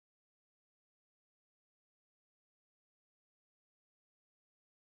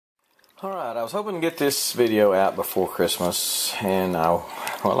Alright, I was hoping to get this video out before Christmas, and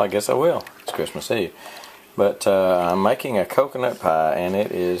I guess I will. It's Christmas Eve. But I'm making a coconut pie, and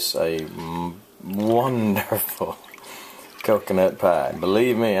it is a wonderful coconut pie.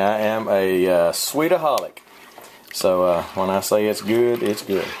 Believe me, I am a sweetaholic. So when I say it's good, it's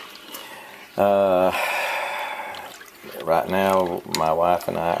good. Right now, my wife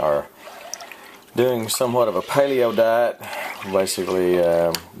and I are doing somewhat of a paleo diet, basically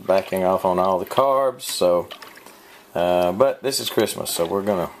backing off on all the carbs. So, but this is Christmas, so we're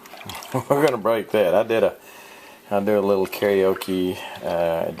gonna break that. I do a little karaoke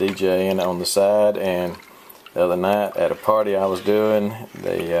DJing on the side, and the other night at a party I was doing,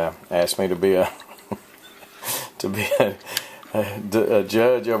 they asked me to be a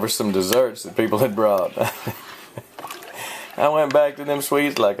judge over some desserts that people had brought. I went back to them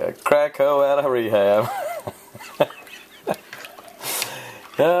sweets like a crack hoe out of rehab.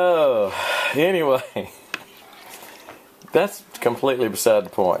 Oh, anyway, that's completely beside the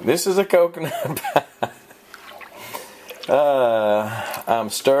point. This is a coconut pie. I'm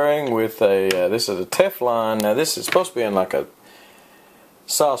stirring with this is a Teflon. Now this is supposed to be in like a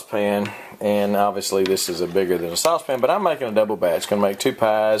saucepan, and obviously this is bigger than a saucepan, but I'm making a double batch. Going to make 2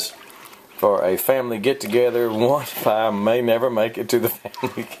 pies for a family get-together. One pie may never make it to the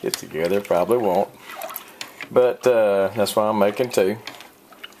family get-together, probably won't, but that's why I'm making 2.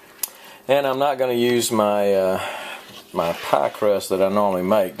 And I'm not going to use my my pie crust that I normally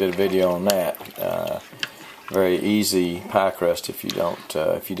make. Did a video on that. Very easy pie crust. If you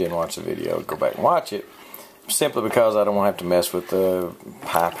didn't watch the video, go back and watch it. Simply because I don't want to have to mess with the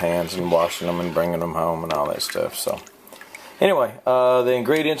pie pans and washing them and bringing them home and all that stuff. So anyway, the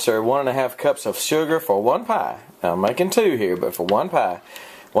ingredients are 1.5 cups of sugar for 1 pie. Now, I'm making 2 here, but for 1 pie,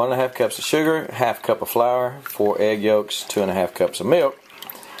 1.5 cups of sugar, 1/2 cup of flour, 4 egg yolks, 2.5 cups of milk.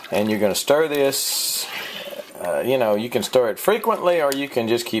 And you're going to stir this. You can stir it frequently, or you can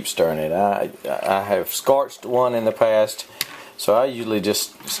just keep stirring it. I have scorched one in the past, so I usually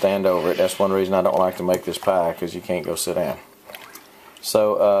just stand over it. That's one reason I don't like to make this pie, because you can't go sit down.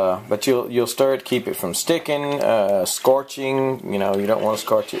 So, but you'll stir it, keep it from sticking, scorching. You don't want to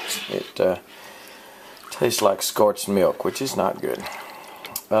scorch it. It tastes like scorched milk, which is not good.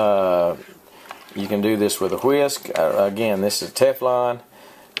 You can do this with a whisk. Again, this is Teflon.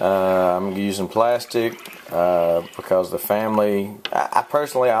 I'm using plastic because the family. I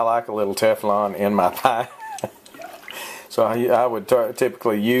personally like a little Teflon in my pie. So I would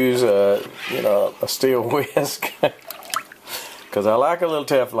typically use a steel whisk because I like a little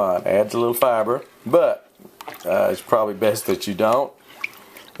Teflon. Adds a little fiber, but it's probably best that you don't.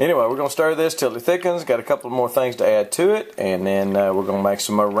 Anyway, we're going to stir this till it thickens. Got a couple more things to add to it, and then we're going to make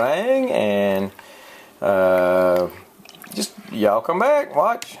some meringue, and just y'all come back,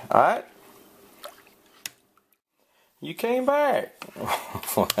 watch. Alright? You came back.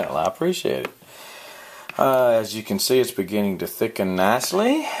 Well, I appreciate it. As you can see, it's beginning to thicken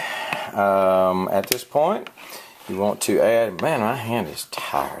nicely. At this point, you want to add, man, my hand is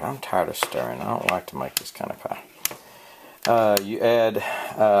tired. I'm tired of stirring. I don't like to make this kind of pie. You add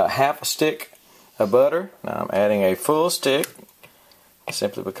 1/2 stick of butter. Now I'm adding a full stick,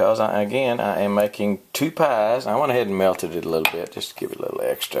 simply because I am making 2 pies. I went ahead and melted it a little bit just to give it a little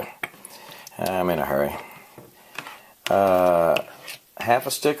extra. I'm in a hurry.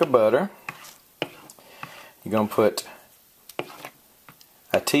 1/2 stick of butter. You're going to put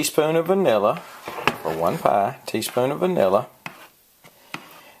a teaspoon of vanilla for 1 pie, teaspoon of vanilla,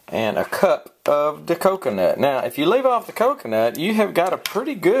 and a cup of the coconut. Now, if you leave off the coconut, you have got a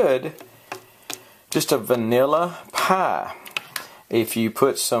pretty good, just a vanilla pie. If you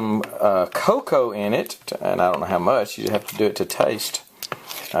put some cocoa in it, and I don't know how much, you have to do it to taste,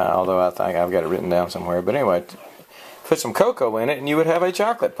 although I think I've got it written down somewhere. But anyway, put some cocoa in it, and you would have a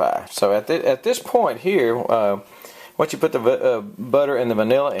chocolate pie. So at this point here, once you put the butter and the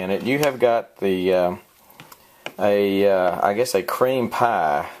vanilla in it, you have got the I guess a cream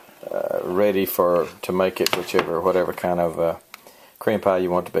pie ready to make it whatever kind of cream pie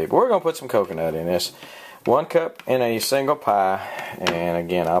you want it to be. But we're going to put some coconut in this. 1 cup in a single pie, and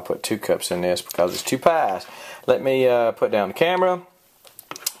again I'll put 2 cups in this because it's 2 pies. Let me put down the camera,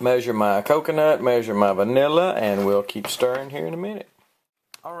 measure my coconut, measure my vanilla, and we'll keep stirring here in a minute.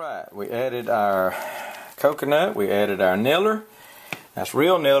 Alright, we added our coconut, we added our niller. That's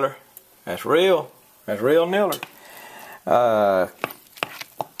real niller. That's real niller.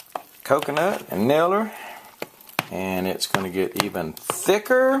 Coconut and niller, and it's going to get even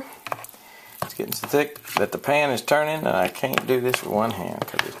thicker. It's getting so thick that the pan is turning, and I can't do this with one hand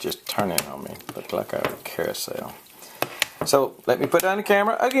because it's just turning on me. Look like a carousel. So let me put down the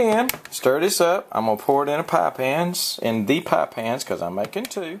camera again. Stir this up. I'm gonna pour it in the pie pans, because I'm making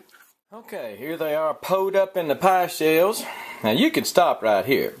 2. Okay, here they are poured up in the pie shells. Now you can stop right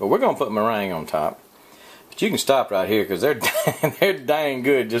here, but we're gonna put meringue on top. But you can stop right here because they're dang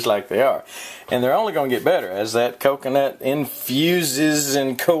good just like they are, and they're only gonna get better as that coconut infuses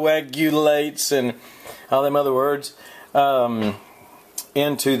and coagulates and all them other words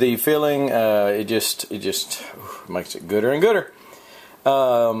into the filling. It just makes it gooder and gooder.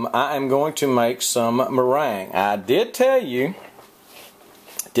 I am going to make some meringue. I did tell you,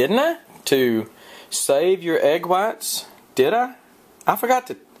 didn't I, to save your egg whites? Did I? I forgot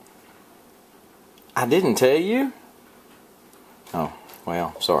to. I didn't tell you? Oh,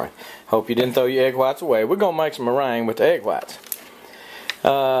 well, sorry. Hope you didn't throw your egg whites away. We're going to make some meringue with the egg whites.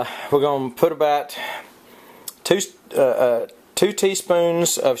 We're going to put about 2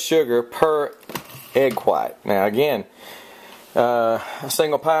 teaspoons of sugar per egg white. Now, again, a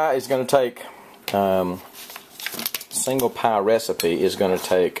single pie is going to take, single pie recipe is going to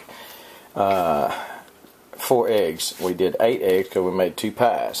take 4 eggs. We did 8 eggs because we made 2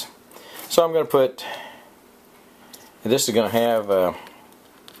 pies. So I'm going to put, this is going to have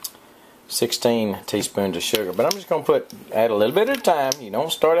 16 teaspoons of sugar, but I'm just going to add a little bit at a time. You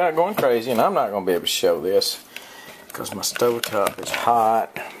don't start out going crazy, and I'm not going to be able to show this because my stove top is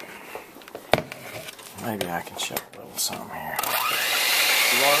hot. Maybe I can show a little something here.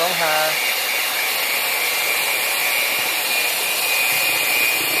 You want it on high.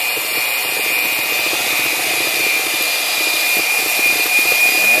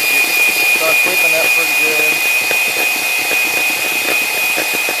 Start whipping up pretty good.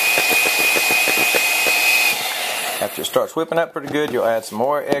 After it starts whipping up pretty good, you'll add some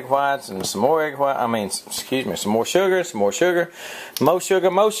more egg whites and some more egg white. Some more sugar, more sugar,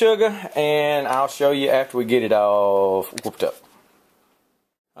 and I'll show you after we get it all whooped up.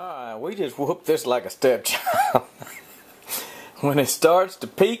 Alright, we just whooped this like a stepchild. When it starts to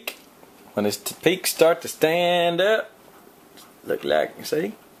peak, when its peaks start to stand up, look like, you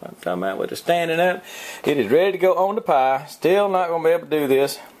see? I'm talking about with it standing up. It is ready to go on the pie. Still not going to be able to do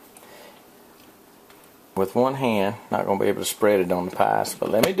this with one hand. Not going to be able to spread it on the pies. But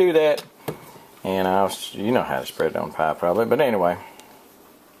let me do that. And you know how to spread it on the pie probably. But anyway.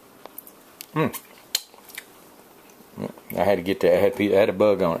 I had to get that. I had a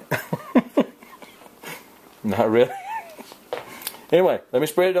bug on it. Not really. Anyway, let me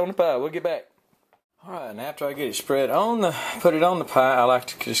spread it on the pie. We'll get back. Alright, and after I get it put it on the pie, I like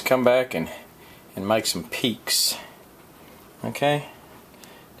to just come back and make some peaks. Okay?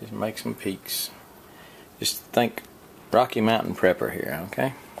 Just make some peaks. Just think Rocky Mountain prepper here,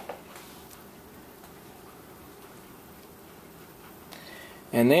 okay?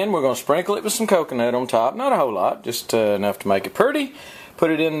 And then we're going to sprinkle it with some coconut on top. Not a whole lot, just enough to make it pretty. Put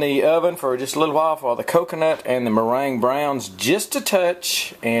it in the oven for just a little while the coconut and the meringue browns just a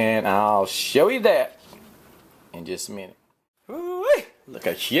touch, and I'll show you that in just a minute. Ooh-wee. Look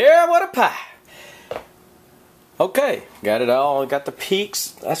at what a pie! Okay, got it all. Got the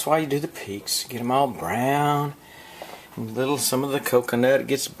peaks. That's why you do the peaks. Get them all brown. Some of the coconut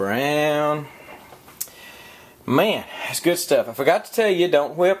gets brown. Man, that's good stuff. I forgot to tell you,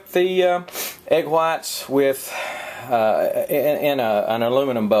 don't whip the egg whites with in an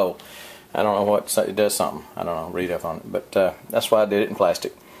aluminum bowl. I don't know what it does something. I don't know. Read up on it, but that's why I did it in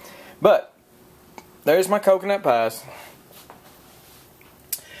plastic. But there's my coconut pies.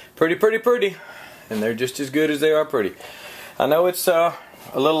 Pretty, pretty, pretty, and they're just as good as they are pretty. I know it's a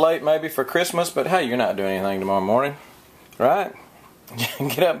little late maybe for Christmas, but hey, you're not doing anything tomorrow morning, right?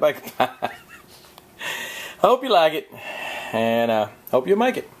 Get up and bake a pie. Hope you like it, and hope you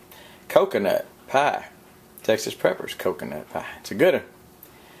make it. Coconut pie. Texas Preppers coconut pie. It's a good one.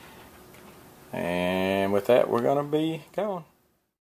 And with that, we're going to be going.